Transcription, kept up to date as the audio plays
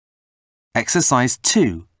Exercise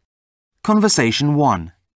 2. Conversation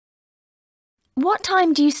 1. What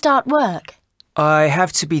time do you start work? I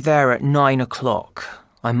have to be there at 9 o'clock.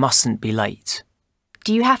 I mustn't be late.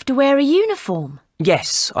 Do you have to wear a uniform?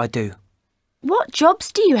 Yes, I do. What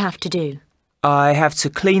jobs do you have to do? I have to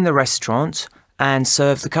clean the restaurant and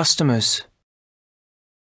serve the customers.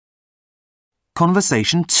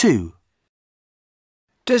 Conversation 2.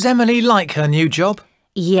 Does Emily like her new job?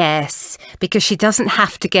 Yes, because she doesn't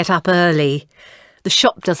have to get up early. The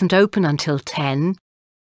shop doesn't open until 10.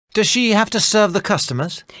 Does she have to serve the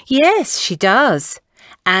customers? Yes, she does.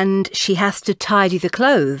 And she has to tidy the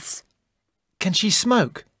clothes. Can she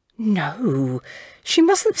smoke? No, she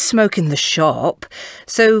mustn't smoke in the shop,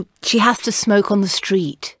 so she has to smoke on the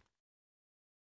street.